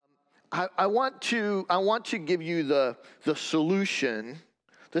I want to give you the solution.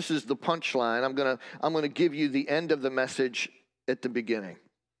 This is the punchline. I'm gonna give you the end of the message at the beginning.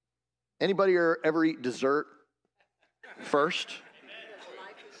 Anybody ever eat dessert first?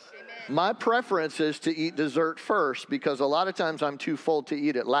 My preference is to eat dessert first because a lot of times I'm too full to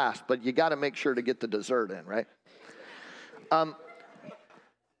eat it last, but you got to make sure to get the dessert in, right? The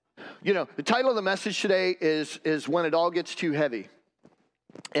title of the message today is When It All Gets Too Heavy.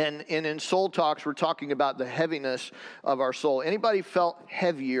 And in Soul Talks, we're talking about the heaviness of our soul. Anybody felt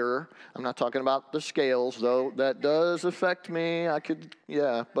heavier? I'm not talking about the scales, though. That does affect me.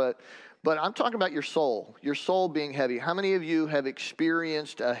 But I'm talking about your soul being heavy. How many of you have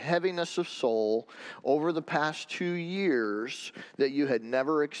experienced a heaviness of soul over the past 2 years that you had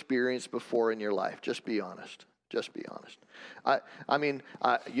never experienced before in your life? Just be honest. Just be honest.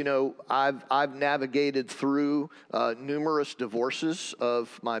 I've navigated through numerous divorces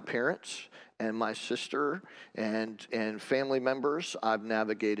of my parents and my sister and family members. I've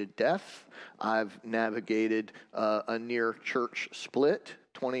navigated death. I've navigated a near church split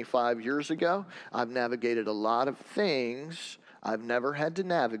 25 years ago. I've navigated a lot of things. I've never had to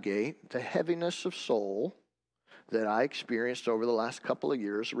navigate the heaviness of soul that I experienced over the last couple of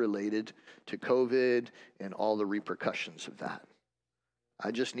years related to COVID and all the repercussions of that.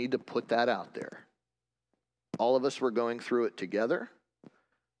 I just need to put that out there. All of us were going through it together.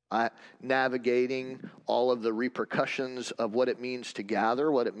 Navigating all of the repercussions of what it means to gather,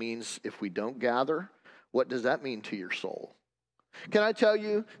 what it means if we don't gather. What does that mean to your soul? Can I tell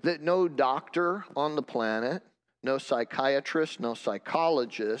you that no doctor on the planet, no psychiatrist, no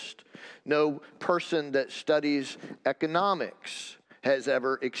psychologist, no person that studies economics has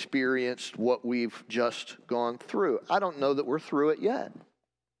ever experienced what we've just gone through. I don't know that we're through it yet.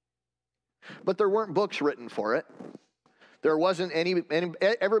 But there weren't books written for it. There wasn't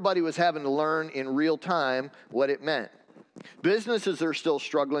everybody was having to learn in real time what it meant. Businesses are still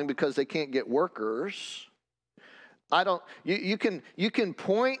struggling because they can't get workers. You can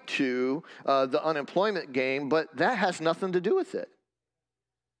point to the unemployment game, but that has nothing to do with it.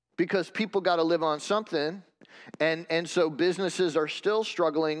 Because people got to live on something, and so businesses are still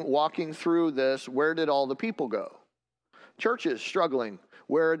struggling walking through this. Where did all the people go? Churches struggling.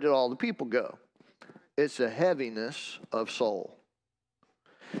 Where did all the people go? It's a heaviness of soul.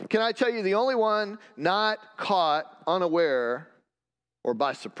 Can I tell you, the only one not caught unaware or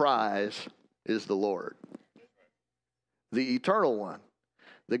by surprise is the Lord. The eternal one,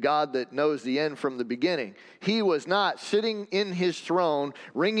 the God that knows the end from the beginning. He was not sitting in his throne,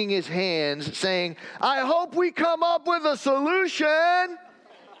 wringing his hands, saying, I hope we come up with a solution.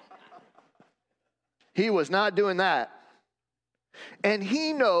 He was not doing that. And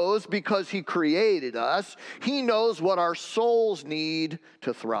he knows, because he created us, he knows what our souls need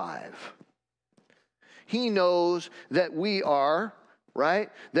to thrive. He knows that we are, right?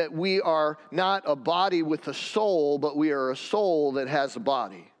 That we are not a body with a soul, but we are a soul that has a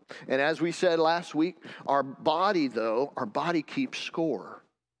body. And as we said last week, our body keeps score.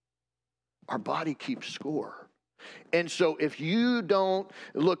 Our body keeps score. And so if you don't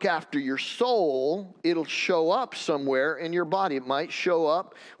look after your soul, it'll show up somewhere in your body. It might show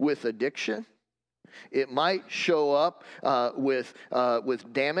up with addiction. It might show up with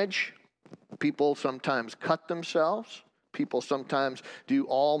damage. People sometimes cut themselves. People sometimes do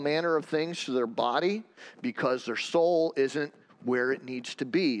all manner of things to their body because their soul isn't where it needs to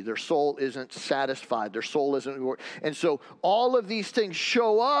be. Their soul isn't satisfied. Their soul isn't. And so all of these things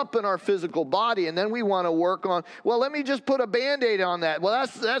show up in our physical body, and then we want to work on, well, let me just put a Band-Aid on that. Well,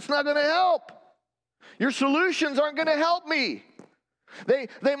 that's not going to help. Your solutions aren't going to help me.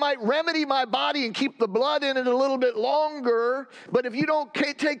 They might remedy my body and keep the blood in it a little bit longer, but if you don't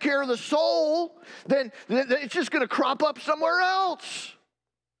take care of the soul, then it's just going to crop up somewhere else,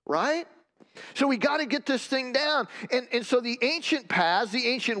 right? So we got to get this thing down. And so the ancient paths, the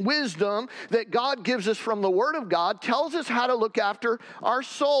ancient wisdom that God gives us from the Word of God tells us how to look after our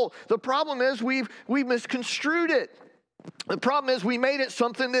soul. The problem is we've misconstrued it. The problem is we made it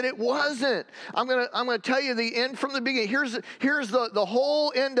something that it wasn't. I'm gonna tell you the end from the beginning. Here's the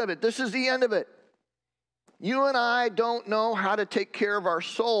whole end of it. This is the end of it. You and I don't know how to take care of our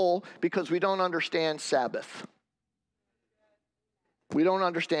soul because we don't understand Sabbath. We don't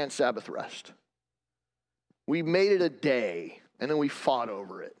understand Sabbath rest. We made it a day, and then we fought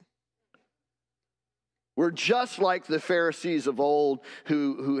over it. We're just like the Pharisees of old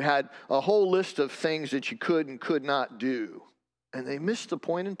who had a whole list of things that you could and could not do. And they missed the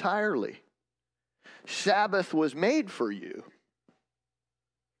point entirely. Sabbath was made for you.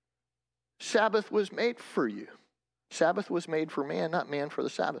 Sabbath was made for you. Sabbath was made for man, not man for the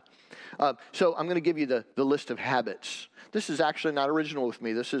Sabbath. So I'm going to give you the list of habits. This is actually not original with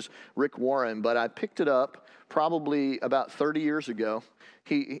me. This is Rick Warren, but I picked it up probably about 30 years ago.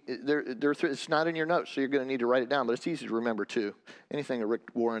 It's not in your notes, so you're going to need to write it down, but it's easy to remember too. Anything that Rick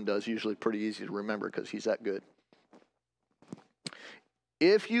Warren does usually pretty easy to remember because he's that good.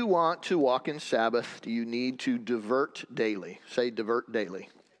 If you want to walk in Sabbath, you need to divert daily. Say divert daily.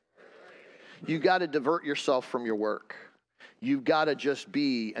 You got to divert yourself from your work. You've got to just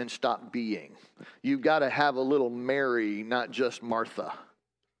be and stop being. You've got to have a little Mary, not just Martha.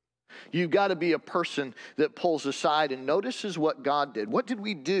 You've got to be a person that pulls aside and notices what God did. What did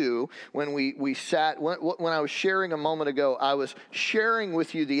we do when we sat? When I was sharing a moment ago, I was sharing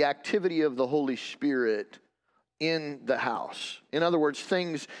with you the activity of the Holy Spirit in the house. In other words,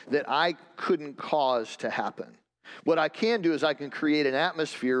 things that I couldn't cause to happen. What I can do is I can create an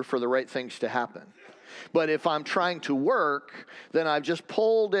atmosphere for the right things to happen. But if I'm trying to work, then I've just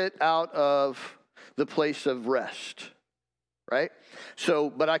pulled it out of the place of rest, right? So,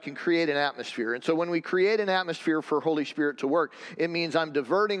 but I can create an atmosphere. And so when we create an atmosphere for Holy Spirit to work, it means I'm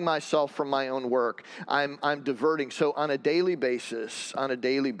diverting myself from my own work. I'm diverting. So on a daily basis,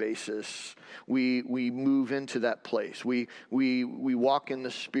 we move into that place. We walk in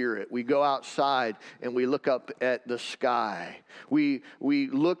the Spirit. We go outside and we look up at the sky. We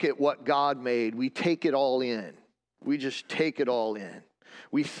look at what God made. We take it all in. We just take it all in.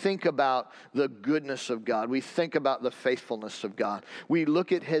 We think about the goodness of God. We think about the faithfulness of God. We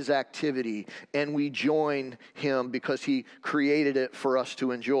look at his activity and we join him because he created it for us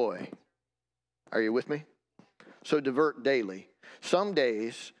to enjoy. Are you with me? So divert daily. Some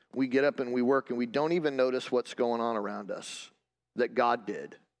days we get up and we work and we don't even notice what's going on around us that God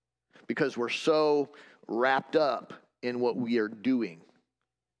did because we're so wrapped up in what we are doing.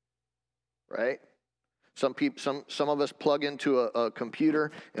 Right? Some of us plug into a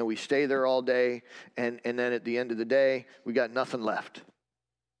computer and we stay there all day, and then at the end of the day, we got nothing left.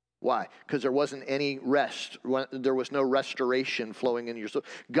 Why? Because there wasn't any rest. There was no restoration flowing into your soul.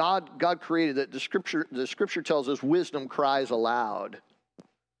 God created that. The scripture tells us wisdom cries aloud.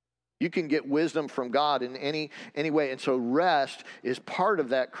 You can get wisdom from God in any way. And so rest is part of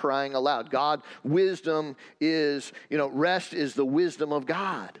that crying aloud. Wisdom is, rest is the wisdom of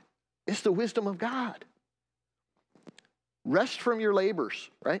God. It's the wisdom of God. Rest from your labors,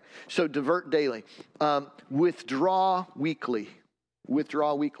 right? So divert daily. Withdraw weekly.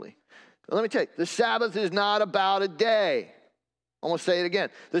 Withdraw weekly. Let me tell you, the Sabbath is not about a day. I'm going to say it again.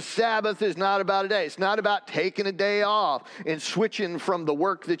 The Sabbath is not about a day. It's not about taking a day off and switching from the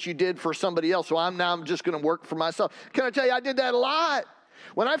work that you did for somebody else. So I'm just going to work for myself. Can I tell you, I did that a lot.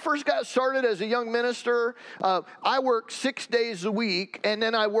 When I first got started as a young minister, I worked 6 days a week, and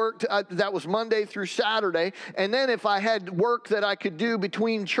then I worked, that was Monday through Saturday, and then if I had work that I could do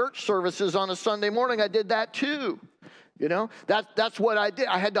between church services on a Sunday morning, I did that too. That's what I did.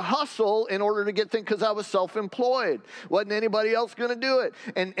 I had to hustle in order to get things because I was self-employed. Wasn't anybody else going to do it.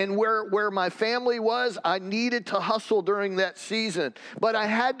 And where my family was, I needed to hustle during that season. But I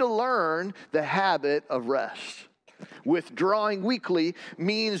had to learn the habit of rest. Withdrawing weekly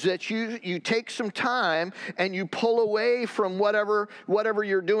means that you take some time and you pull away from whatever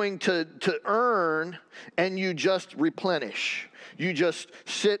you're doing to earn, and you just replenish. You just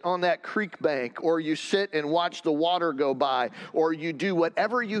sit on that creek bank, or you sit and watch the water go by, or you do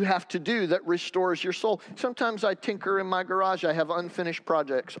whatever you have to do that restores your soul. Sometimes I tinker in my garage. I have unfinished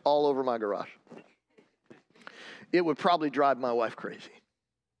projects all over my garage. It would probably drive my wife crazy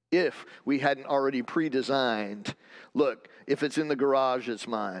if we hadn't already pre-designed, look, if it's in the garage, it's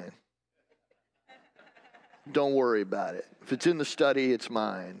mine. Don't worry about it. If it's in the study, it's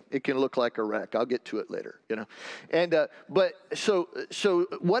mine. It can look like a wreck. I'll get to it later, And but so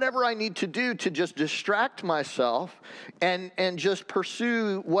whatever I need to do to just distract myself and just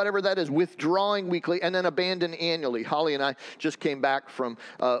pursue whatever that is, withdrawing weekly and then abandon annually. Holly and I just came back from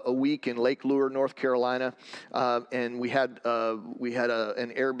a week in Lake Lure, North Carolina, and we had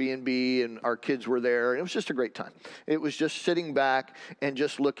an Airbnb, and our kids were there, and it was just a great time. It was just sitting back and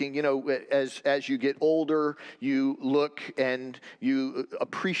just looking. As you get older, you look and you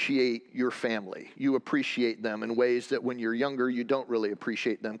appreciate your family. You appreciate them in ways that when you're younger, you don't really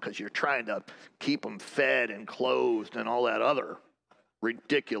appreciate them because you're trying to keep them fed and clothed and all that other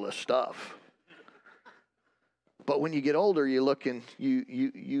ridiculous stuff. But when you get older, you look and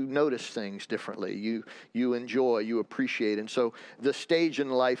you notice things differently. You enjoy, you appreciate. And so the stage in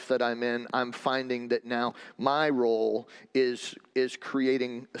life that I'm in, I'm finding that now my role is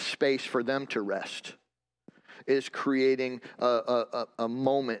creating a space for them to rest. is creating a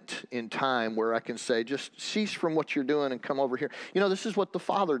moment in time where I can say, just cease from what you're doing and come over here. You know, this is what the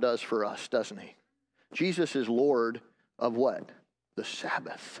Father does for us, doesn't he? Jesus is Lord of what? The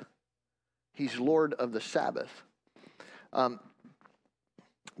Sabbath. He's Lord of the Sabbath.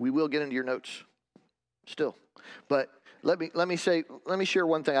 We will get into your notes still, but let me share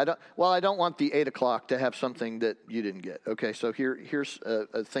one thing. I don't want the 8 o'clock to have something that you didn't get. Okay, so here's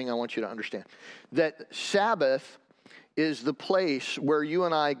a thing I want you to understand. That Sabbath is the place where you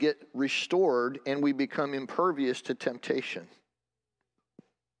and I get restored and we become impervious to temptation.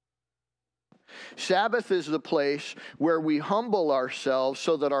 Sabbath is the place where we humble ourselves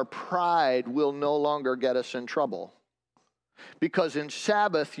so that our pride will no longer get us in trouble. Because in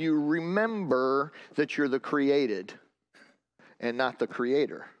Sabbath, you remember that you're the created and not the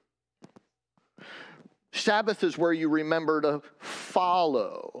creator. Sabbath is where you remember to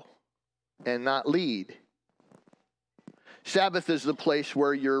follow and not lead. Sabbath is the place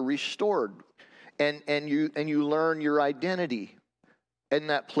where you're restored and you learn your identity in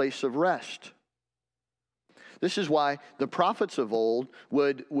that place of rest. This is why the prophets of old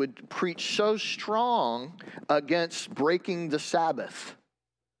would preach so strong against breaking the Sabbath.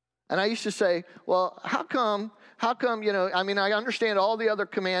 And I used to say, well, how come, you know, I mean, I understand all the other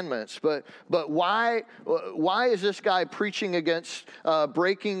commandments, but why is this guy preaching against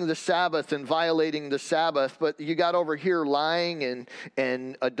breaking the Sabbath and violating the Sabbath, but you got over here lying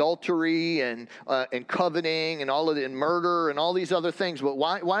and adultery and coveting and all of the and murder and all these other things, but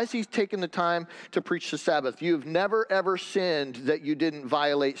why is he taking the time to preach the Sabbath? You've never ever sinned that you didn't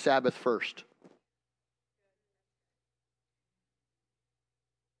violate Sabbath first.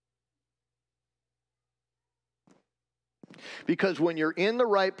 Because when you're in the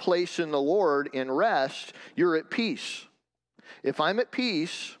right place in the Lord in rest, you're at peace. If I'm at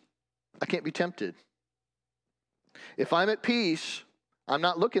peace, I can't be tempted. If I'm at peace, I'm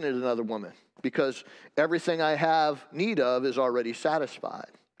not looking at another woman because everything I have need of is already satisfied.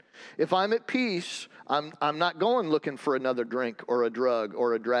 If I'm at peace, I'm not going looking for another drink or a drug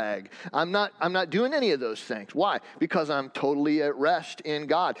or a drag. I'm not doing any of those things. Why? Because I'm totally at rest in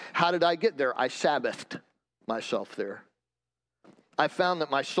God. How did I get there? I Sabbathed myself there. I found that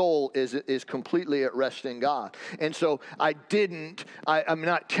my soul is completely at rest in God. And so I'm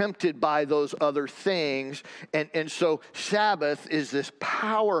not tempted by those other things. And so Sabbath is this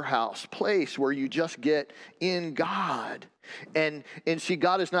powerhouse place where you just get in God. And see,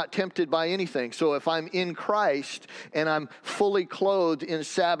 God is not tempted by anything. So if I'm in Christ and I'm fully clothed in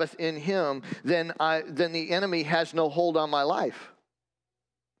Sabbath in Him, then the enemy has no hold on my life.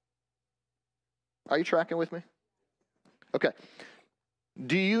 Are you tracking with me? Okay.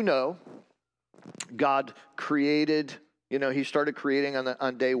 Do you know God created, you know, He started creating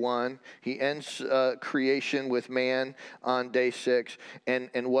on day one. He ends creation with man on day 6. And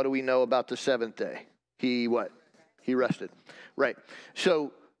what do we know about the 7th day? He what? He rested. Right.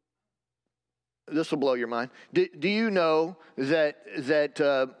 So this will blow your mind. Do you know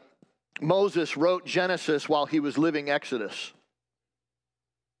that Moses wrote Genesis while he was living Exodus?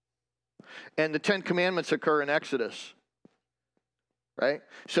 And the 10 Commandments occur in Exodus. Right?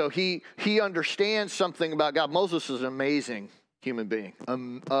 So he understands something about God. Moses is an amazing human being.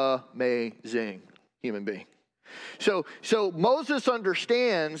 Amazing human being. So Moses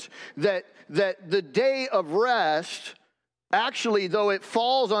understands that the day of rest, actually, though it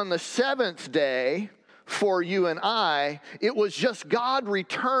falls on the 7th day for you and I, it was just God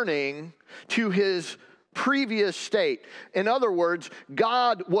returning to His previous state. In other words,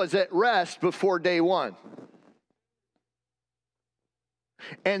 God was at rest before day 1.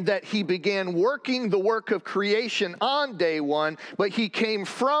 And that He began working the work of creation on day 1, but He came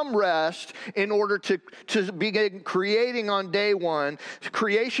from rest in order to begin creating on day 1.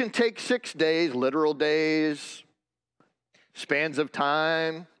 Creation takes 6 days, literal days, spans of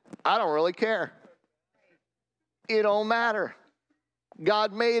time. I don't really care. It don't matter.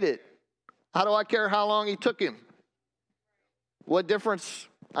 God made it. How do I care how long He took Him? What difference?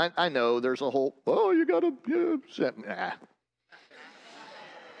 I know there's a whole, you got to, nah.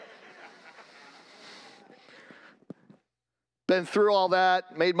 Been through all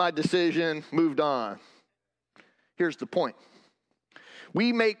that, made my decision, moved on. Here's the point.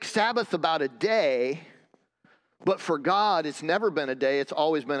 We make Sabbath about a day, but for God, it's never been a day. It's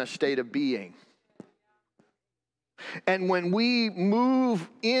always been a state of being. And when we move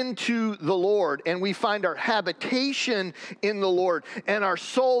into the Lord and we find our habitation in the Lord and our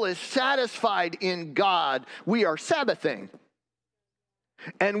soul is satisfied in God, we are Sabbathing.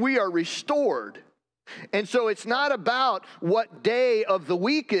 And we are restored. And so it's not about what day of the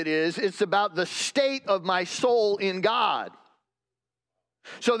week it is. It's about the state of my soul in God.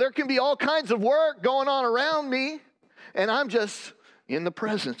 So there can be all kinds of work going on around me, and I'm just in the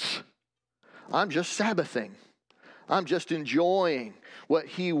presence. I'm just Sabbathing. I'm just enjoying what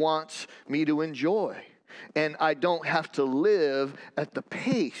he wants me to enjoy. And I don't have to live at the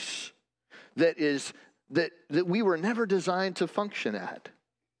pace that we were never designed to function at.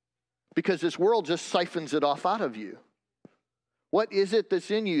 Because this world just siphons it off out of you. What is it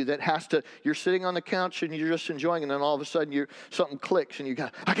that's in you that has to, you're sitting on the couch and you're just enjoying, and then all of a sudden something clicks and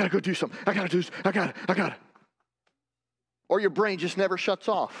I got to go do something. I got it. Or your brain just never shuts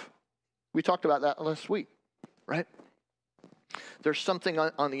off. We talked about that last week, right? There's something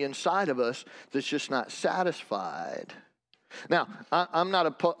on the inside of us that's just not satisfied. Now,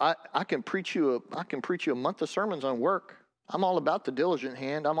 I can preach you a month of sermons on work. I'm all about the diligent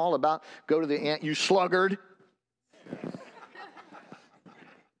hand. I'm all about go to the ant, you sluggard.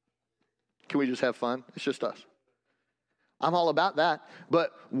 Can we just have fun? It's just us. I'm all about that.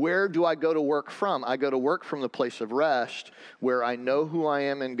 But where do I go to work from? I go to work from the place of rest where I know who I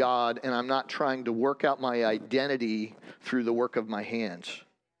am in God, and I'm not trying to work out my identity through the work of my hands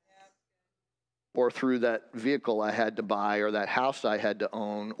or through that vehicle I had to buy or that house I had to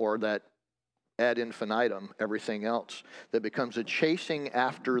own or that ad infinitum, everything else that becomes a chasing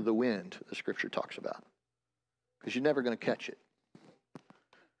after the wind, the scripture talks about. Because you're never going to catch it.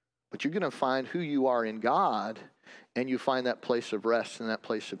 But you're going to find who you are in God, and you find that place of rest and that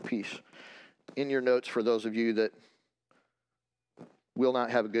place of peace. In your notes, for those of you that will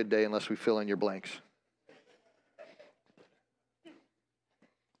not have a good day unless we fill in your blanks.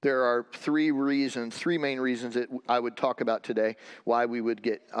 There are three main reasons that I would talk about today why we would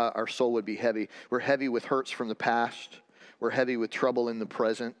get, our soul would be heavy. We're heavy with hurts from the past. We're heavy with trouble in the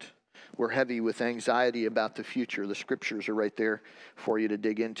present. We're heavy with anxiety about the future. The scriptures are right there for you to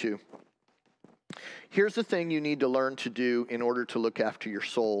dig into. Here's the thing you need to learn to do in order to look after your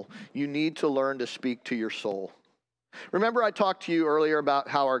soul. You need to learn to speak to your soul. Remember I talked to you earlier about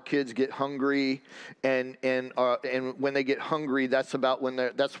how our kids get hungry, and when they get hungry, that's when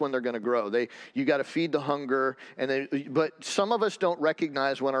they're going to grow. You got to feed the hunger, but some of us don't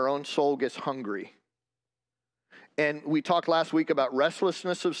recognize when our own soul gets hungry. And we talked last week about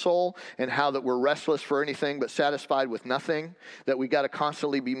restlessness of soul and how that we're restless for anything but satisfied with nothing, that we got to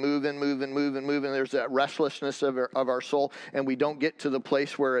constantly be moving. There's that restlessness of our soul, and we don't get to the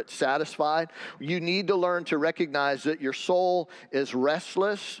place where it's satisfied. You need to learn to recognize that your soul is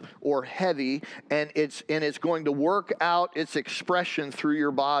restless or heavy, and it's going to work out its expression through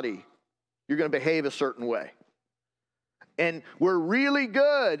your body. You're going to behave a certain way. And we're really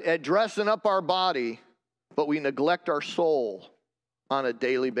good at dressing up our body, but we neglect our soul on a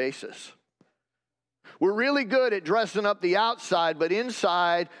daily basis. We're really good at dressing up the outside, but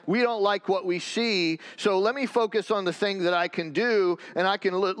inside, we don't like what we see. So let me focus on the thing that I can do, and I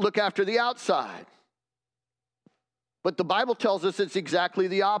can look after the outside. But the Bible tells us it's exactly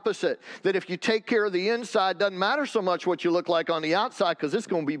the opposite. That if you take care of the inside, doesn't matter so much what you look like on the outside, because it's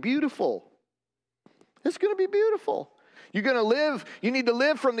going to be beautiful. It's going to be beautiful. You're going to live, you need to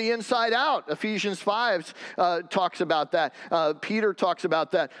live from the inside out. Ephesians 5 talks about that. Peter talks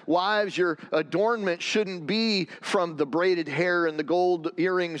about that. Wives, your adornment shouldn't be from the braided hair and the gold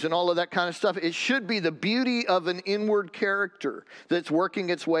earrings and all of that kind of stuff. It should be the beauty of an inward character that's working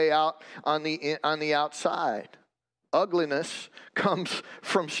its way out on the outside. Ugliness comes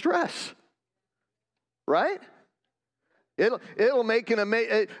from stress, right? It'll make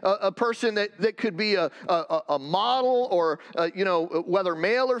a person that could be a model or, whether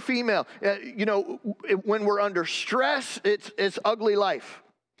male or female. When we're under stress, it's ugly life.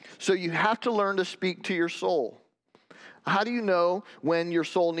 So you have to learn to speak to your soul. How do you know when your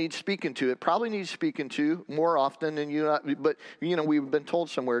soul needs speaking to? It probably needs speaking to more often than you. But, we've been told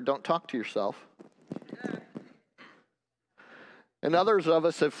somewhere, don't talk to yourself. And others of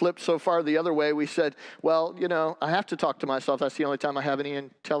us have flipped so far the other way, we said, well, I have to talk to myself. That's the only time I have any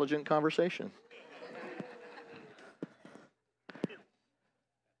intelligent conversation.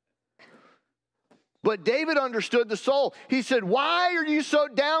 But David understood the soul. He said, why are you so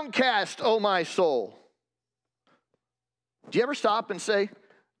downcast, O my soul? Do you ever stop and say,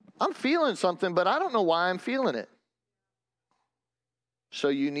 I'm feeling something, but I don't know why I'm feeling it? So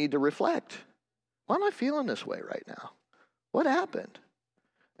you need to reflect. Why am I feeling this way right now? What happened?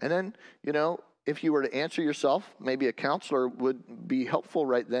 And then, if you were to answer yourself, maybe a counselor would be helpful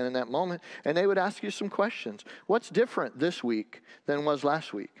right then in that moment, and they would ask you some questions. What's different this week than was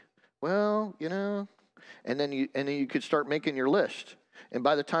last week? Well, and then you could start making your list. And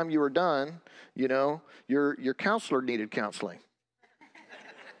by the time you were done, you know, your counselor needed counseling.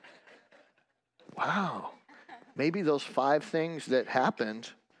 Wow. Maybe those 5 things that happened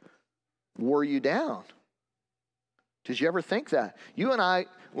wore you down. Did you ever think that? You and I,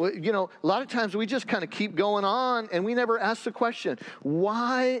 you know, a lot of times we just kind of keep going on and we never ask the question,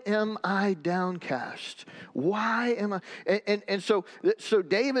 why am I downcast? Why am I? And so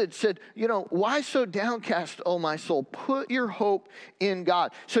David said, you know, why so downcast, oh my soul? Put your hope in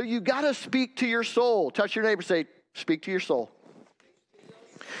God. So you got to speak to your soul. Touch your neighbor, say, speak to your soul.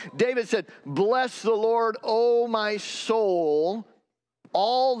 David said, bless the Lord, oh my soul.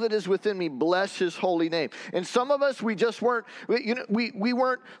 All that is within me, bless his holy name. And some of us, we just weren't, we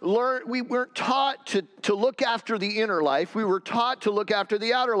weren't taught to look after the inner life. We were taught to look after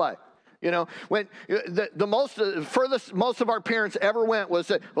the outer life. You know, when the furthest most of our parents ever went was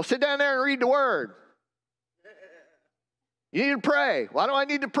that, well, sit down there and read the word. You need to pray. Why do I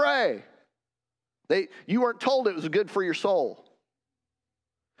need to pray? You weren't told it was good for your soul.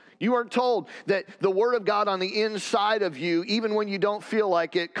 You weren't told that the Word of God on the inside of you, even when you don't feel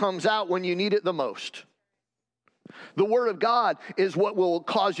like it, comes out when you need it the most. The Word of God is what will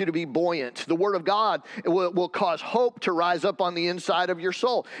cause you to be buoyant. The Word of God will cause hope to rise up on the inside of your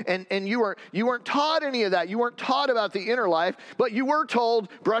soul. And you weren't taught any of that. You weren't taught about the inner life, but you were told,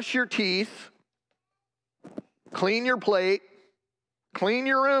 brush your teeth, clean your plate, clean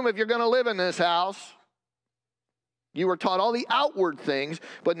your room if you're going to live in this house. You were taught all the outward things,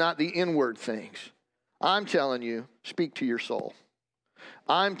 but not the inward things. I'm telling you, speak to your soul.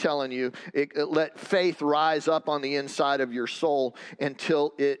 I'm telling you, let faith rise up on the inside of your soul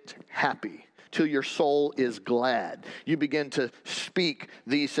until it's happy, till your soul is glad. You begin to speak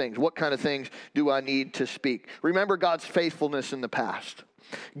these things. What kind of things do I need to speak? Remember God's faithfulness in the past.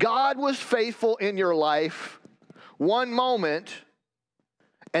 God was faithful in your life one moment,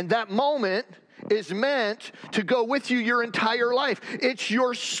 and that moment is meant to go with you your entire life. It's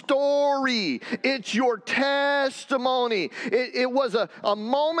your story. It's your testimony. It was a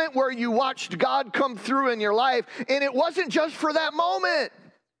moment where you watched God come through in your life, and it wasn't just for that moment.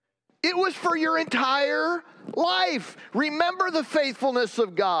 It was for your entire life. Remember the faithfulness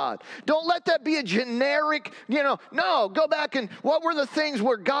of God. Don't let that be a generic, no, go back and what were the things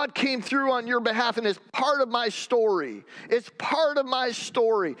where God came through on your behalf, and it's part of my story. It's part of my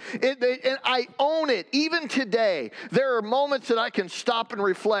story. And I own it. Even today, there are moments that I can stop and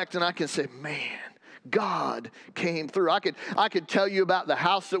reflect, and I can say, man, God came through. I could tell you about the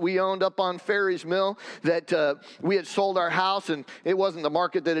house that we owned up on Ferry's Mill, that we had sold our house, and it wasn't the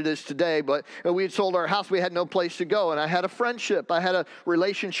market that it is today, but we had sold our house. We had no place to go, and I had a friendship. I had a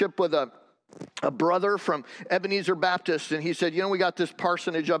relationship with a brother from Ebenezer Baptist, and he said, we got this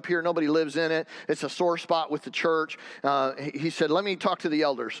parsonage up here. Nobody lives in it. It's a sore spot with the church. He said, let me talk to the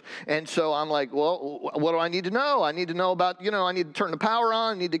elders. And so I'm like, well, what do I need to know? I need to know about, I need to turn the power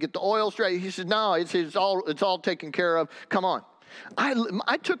on. I need to get the oil straight. He said, no, it's all taken care of. Come on.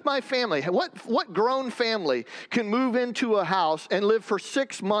 I took my family. What grown family can move into a house and live for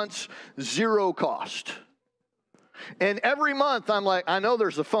 6 months, zero cost? And every month I'm like, I know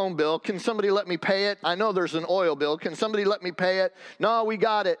there's a phone bill. Can somebody let me pay it? I know there's an oil bill. Can somebody let me pay it? No, we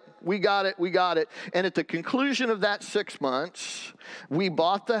got it. We got it. We got it. And at the conclusion of that 6 months, we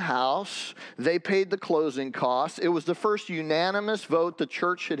bought the house. They paid the closing costs. It was the first unanimous vote the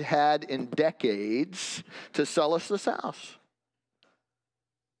church had had in decades to sell us this house.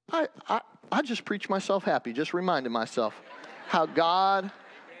 I just preached myself happy, just reminded myself how God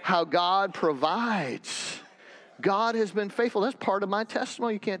provides. God has been faithful. That's part of my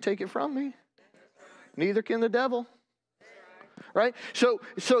testimony. You can't take it from me. Neither can the devil. Right? So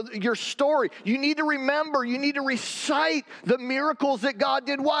your story, you need to remember, you need to recite the miracles that God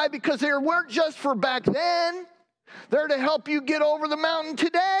did. Why? Because they weren't just for back then. They're to help you get over the mountain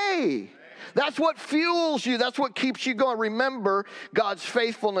today. That's what fuels you. That's what keeps you going. Remember God's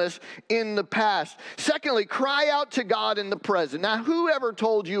faithfulness in the past. Secondly, cry out to God in the present. Now, whoever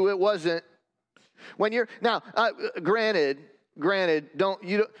told you it wasn't? When you're now, granted,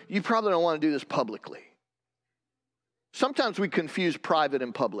 you probably don't want to do this publicly. Sometimes we confuse private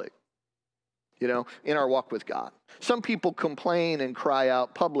and public, in our walk with God. Some people complain and cry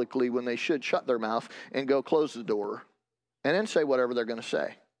out publicly when they should shut their mouth and go close the door and then say whatever they're going to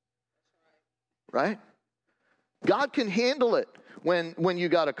say. Right? God can handle it when you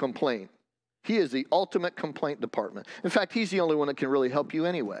got a complaint. He is the ultimate complaint department. In fact, he's the only one that can really help you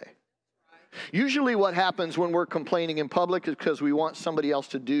anyway. Usually what happens when we're complaining in public is because we want somebody else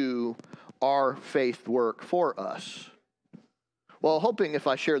to do our faith work for us. Well, hoping if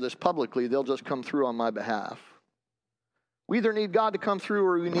I share this publicly, they'll just come through on my behalf. We either need God to come through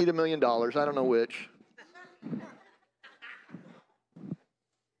or we need $1 million. I don't know which.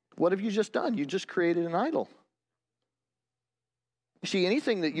 What have you just done? You just created an idol. You see,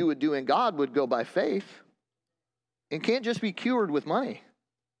 anything that you would do in God would go by faith and can't just be cured with money.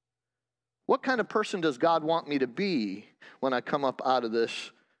 What kind of person does God want me to be when I come up out of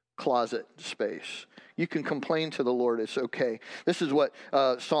this closet space? You can complain to the Lord. It's okay. This is what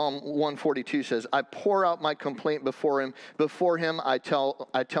Psalm 142 says. I pour out my complaint before him. Before him, I tell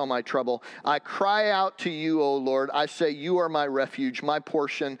my trouble. I cry out to you, O Lord. I say, you are my refuge, my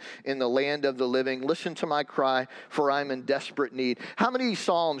portion in the land of the living. Listen to my cry, for I'm in desperate need. How many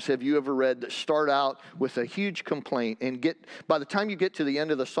Psalms have you ever read that start out with a huge complaint and by the time you get to the end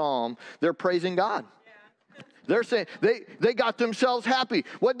of the Psalm, they're praising God? They're saying they got themselves happy.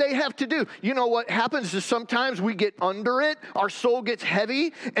 What they have to do, you know what happens is sometimes we get under it, our soul gets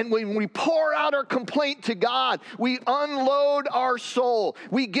heavy, and when we pour out our complaint to God, we unload our soul.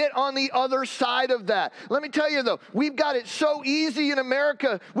 We get on the other side of that. Let me tell you though, we've got it so easy in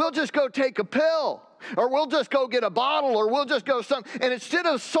America, we'll just go take a pill, or we'll just go get a bottle, or we'll just go and instead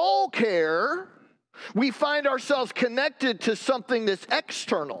of soul care, we find ourselves connected to something that's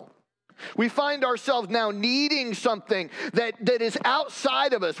external. We find ourselves now needing something that is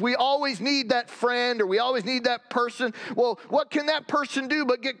outside of us. We always need that friend or we always need that person. Well, what can that person do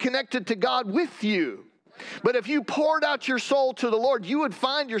but get connected to God with you? But if you poured out your soul to the Lord, you would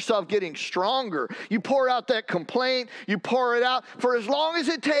find yourself getting stronger. You pour out that complaint, you pour it out for as long as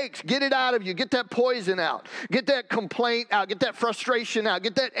it takes. Get it out of you. Get that poison out. Get that complaint out. Get that frustration out.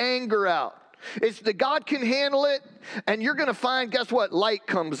 Get that anger out. It's that God can handle it, and you're going to find, guess what? Light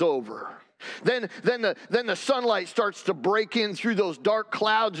comes over. Then the sunlight starts to break in through those dark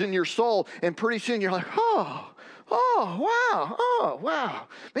clouds in your soul, and pretty soon you're like, oh, wow.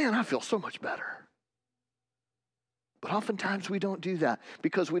 Man, I feel so much better. But oftentimes we don't do that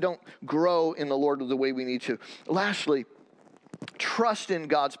because we don't grow in the Lord the way we need to. Lastly, trust in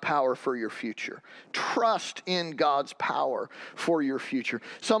God's power for your future. Trust in God's power for your future.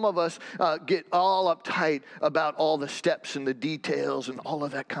 Some of us get all uptight about all the steps and the details and all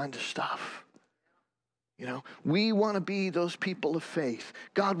of that kind of stuff. You know, we want to be those people of faith.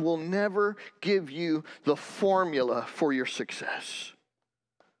 God will never give you the formula for your success.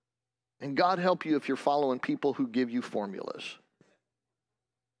 And God help you if you're following people who give you formulas.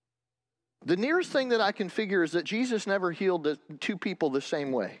 The nearest thing that I can figure is that Jesus never healed the two people the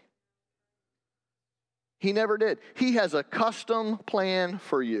same way. He never did. He has a custom plan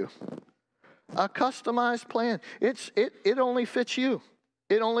for you. A customized plan. It only fits you.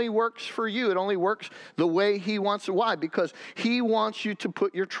 It only works for you. It only works the way He wants it. Why? Because He wants you to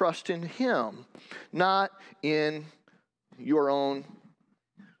put your trust in Him, not in your own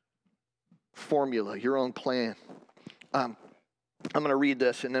formula, your own plan. I'm going to read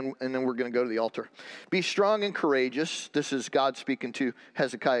this, and then we're going to go to the altar. Be strong and courageous. This is God speaking to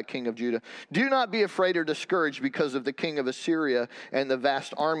Hezekiah, king of Judah. Do not be afraid or discouraged because of the king of Assyria and the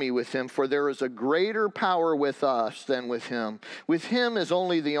vast army with him, for there is a greater power with us than with him. With him is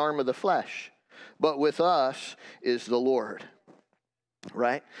only the arm of the flesh, but with us is the Lord.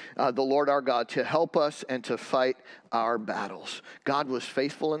 Right? The Lord our God to help us and to fight our battles. God was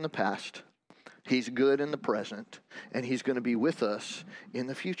faithful in the past. He's good in the present, and He's going to be with us in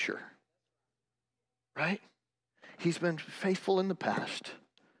the future. Right? He's been faithful in the past.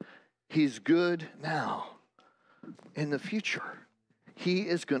 He's good now. In the future, He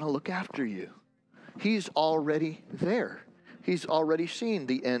is going to look after you. He's already there. He's already seen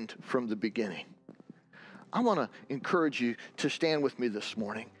the end from the beginning. I want to encourage you to stand with me this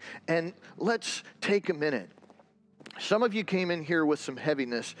morning, and let's take a minute. Some of you came in here with some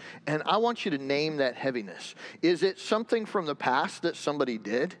heaviness, and I want you to name that heaviness. Is it something from the past that somebody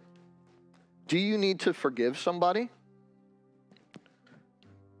did? Do you need to forgive somebody?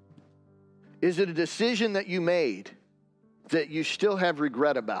 Is it a decision that you made that you still have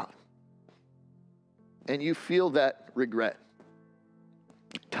regret about? And you feel that regret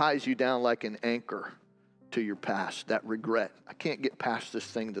ties you down like an anchor to your past, that regret. I can't get past this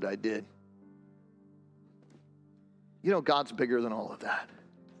thing that I did. You know, God's bigger than all of that.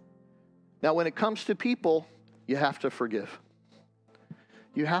 Now, when it comes to people, you have to forgive.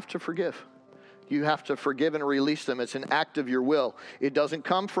 You have to forgive. You have to forgive and release them. It's an act of your will. It doesn't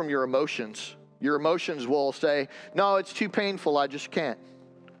come from your emotions. Your emotions will say, no, it's too painful, I just can't.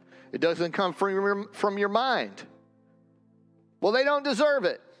 It doesn't come from your mind. Well, they don't deserve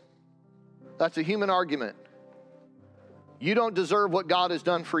it. That's a human argument. You don't deserve what God has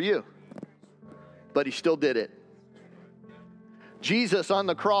done for you, but He still did it. Jesus on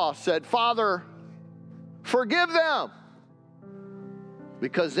the cross said, Father, forgive them.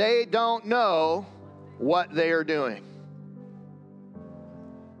 because they don't know what they are doing.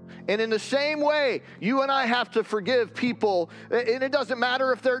 And in the same way, you and I have to forgive people, and it doesn't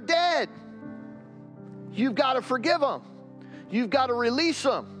matter if they're dead. You've got to forgive them. You've got to release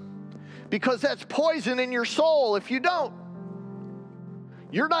them, because that's poison in your soul if you don't.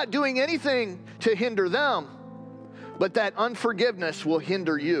 You're not doing anything to hinder them, but that unforgiveness will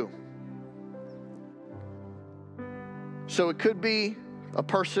hinder you. So it could be a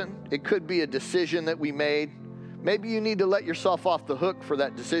person, it could be a decision that we made. Maybe you need to let yourself off the hook for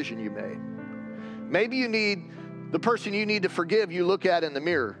that decision you made. Maybe you need the person you need to forgive, you look at in the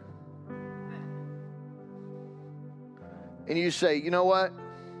mirror. And you say, you know what?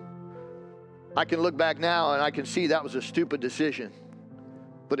 I can look back now and I can see that was a stupid decision.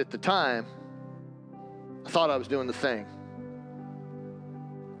 But at the time, I thought I was doing the thing.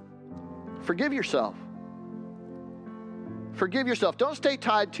 Forgive yourself. Forgive yourself. Don't stay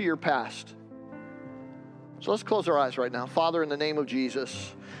tied to your past. So let's close our eyes right now. Father, in the name of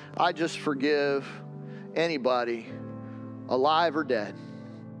Jesus, I just forgive anybody, alive or dead,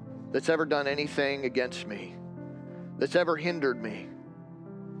 that's ever done anything against me, that's ever hindered me.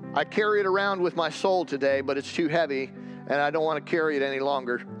 I carry it around with my soul today, but it's too heavy, and I don't want to carry it any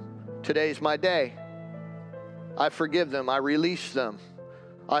longer. Today's my day. I forgive them. I release them.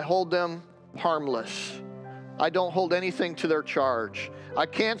 I hold them harmless. I don't hold anything to their charge. I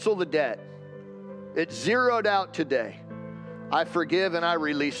cancel the debt. It's zeroed out today. I forgive and I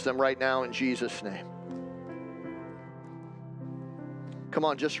release them right now in Jesus' name. Come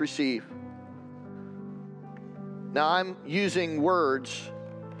on, just receive. Now I'm using words,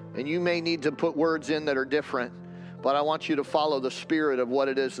 and you may need to put words in that are different, but I want you to follow the spirit of what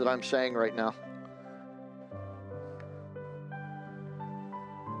it is that I'm saying right now.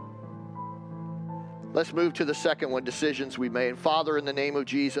 Let's move to the second one, decisions we made. Father, in the name of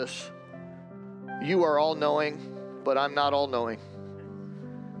Jesus, you are all-knowing, but I'm not all-knowing.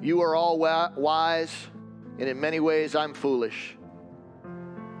 You are all wise, and in many ways I'm foolish.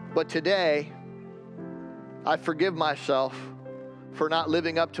 But today, I forgive myself for not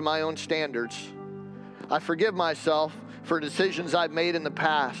living up to my own standards. I forgive myself for decisions I've made in the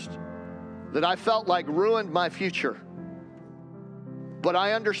past that I felt like ruined my future. But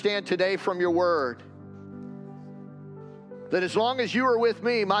I understand today from your word that as long as you are with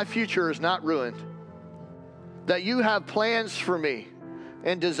me, my future is not ruined. That you have plans for me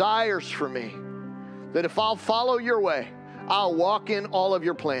and desires for me. That if I'll follow your way, I'll walk in all of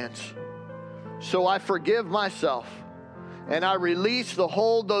your plans. So I forgive myself and I release the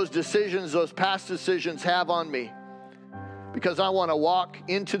hold those decisions, those past decisions have on me. Because I want to walk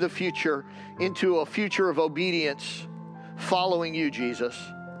into the future, into a future of obedience, following you, Jesus.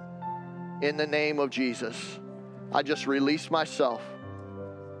 In the name of Jesus, I just release myself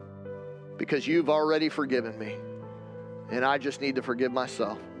because you've already forgiven me, and I just need to forgive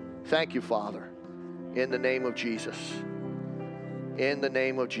myself. Thank you, Father, in the name of Jesus. In the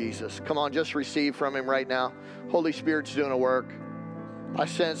name of Jesus. Come on, just receive from him right now. Holy Spirit's doing a work. I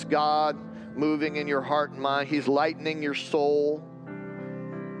sense God moving in your heart and mind. He's lightening your soul.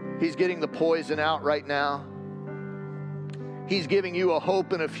 He's getting the poison out right now. He's giving you a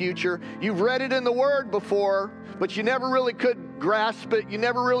hope and a future. You've read it in the Word before, but you never really could grasp it. You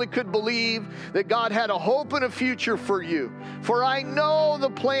never really could believe that God had a hope and a future for you. For I know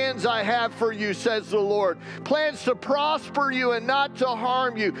the plans I have for you, says the Lord. Plans to prosper you and not to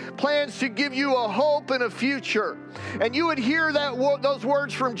harm you. Plans to give you a hope and a future. And you would hear those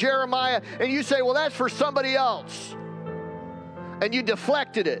words from Jeremiah, and you say, well, that's for somebody else. And you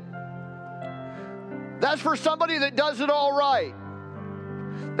deflected it. That's for somebody that does it all right.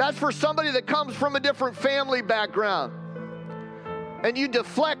 That's for somebody that comes from a different family background. And you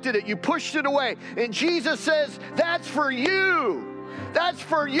deflected it. You pushed it away. And Jesus says, that's for you. That's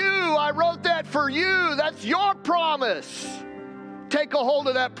for you. I wrote that for you. That's your promise. Take a hold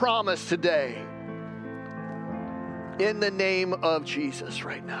of that promise today. In the name of Jesus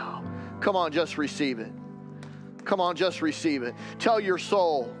right now. Come on, just receive it. Come on, just receive it. Tell your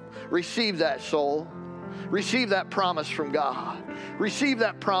soul, receive that soul. Receive that promise from God. Receive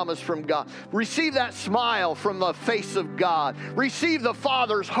that promise from God. Receive that smile from the face of God. Receive the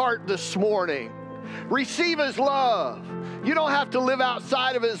Father's heart this morning. Receive His love. You don't have to live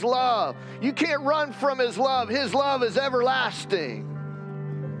outside of His love. You can't run from His love. His love is everlasting.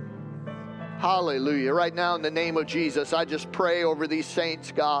 Hallelujah. Right now, in the name of Jesus, I just pray over these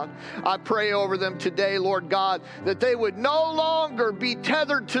saints, God. I pray over them today, Lord God, that they would no longer be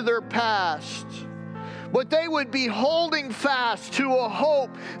tethered to their past, but they would be holding fast to a hope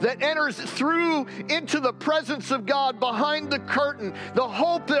that enters through into the presence of God behind the curtain, the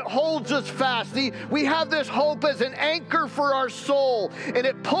hope that holds us fast. We have this hope as an anchor for our soul, and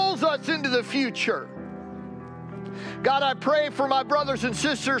it pulls us into the future. God, I pray for my brothers and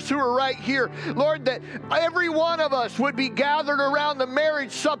sisters who are right here, Lord, that every one of us would be gathered around the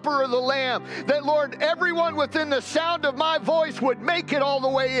marriage supper of the Lamb, that, Lord, everyone within the sound of my voice would make it all the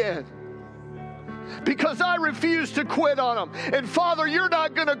way in. Because I refuse to quit on them. And Father, you're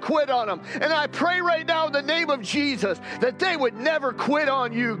not going to quit on them. And I pray right now in the name of Jesus that they would never quit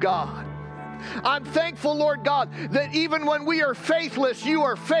on you, God. I'm thankful, Lord God, that even when we are faithless, you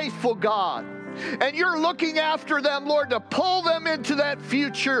are faithful, God. And you're looking after them, Lord, to pull them into that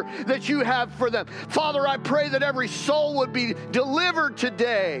future that you have for them. Father, I pray that every soul would be delivered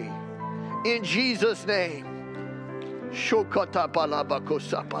today in Jesus' name.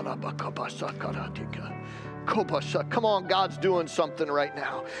 Come on, God's doing something right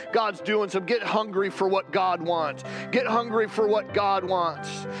now. God's doing something. Get hungry for what God wants. Get hungry for what God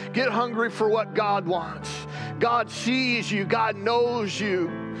wants. Get hungry for what God wants. God sees you. God knows you.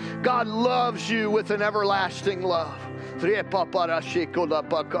 God loves you with an everlasting love.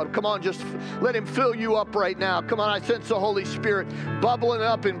 Come on, just let him fill you up right now. Come on, I sense the Holy Spirit bubbling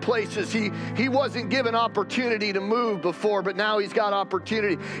up in places. He wasn't given opportunity to move before, but now he's got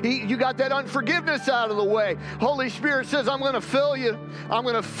opportunity. You got that unforgiveness out of the way. Holy Spirit says, I'm going to fill you. I'm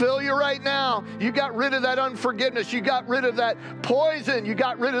going to fill you right now. You got rid of that unforgiveness. You got rid of that poison. You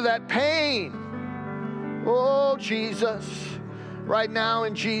got rid of that pain. Oh, Jesus. Right now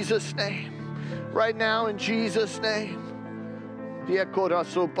in Jesus' name. Right now in Jesus' name. Come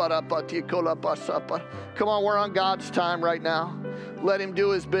on, we're on God's time right now. Let him do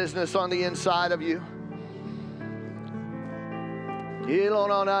his business on the inside of you.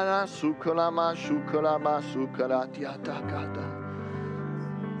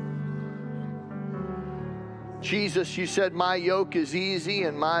 Jesus, you said, my yoke is easy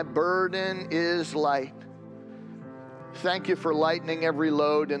and my burden is light. Thank you for lightening every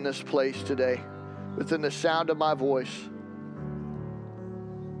load in this place today, within the sound of my voice.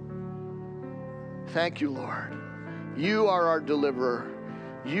 Thank you, Lord. You are our deliverer.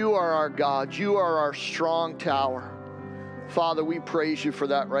 You are our God. You are our strong tower. Father, we praise you for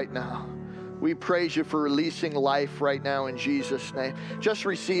that right now. We praise you for releasing life right now in Jesus' name. Just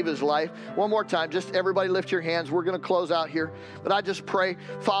receive his life. One more time, just everybody lift your hands. We're going to close out here. But I just pray,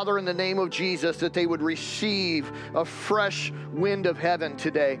 Father, in the name of Jesus, that they would receive a fresh wind of heaven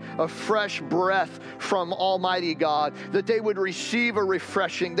today, a fresh breath from Almighty God, that they would receive a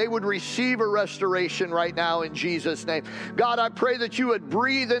refreshing. They would receive a restoration right now in Jesus' name. God, I pray that you would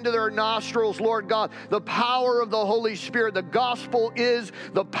breathe into their nostrils, Lord God, the power of the Holy Spirit. The gospel is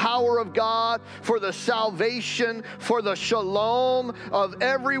the power of God for the salvation, for the shalom of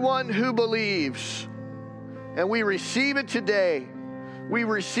everyone who believes. And we receive it today. We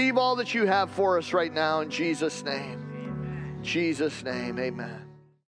receive all that you have for us right now in Jesus' name. Amen. Jesus' name, amen.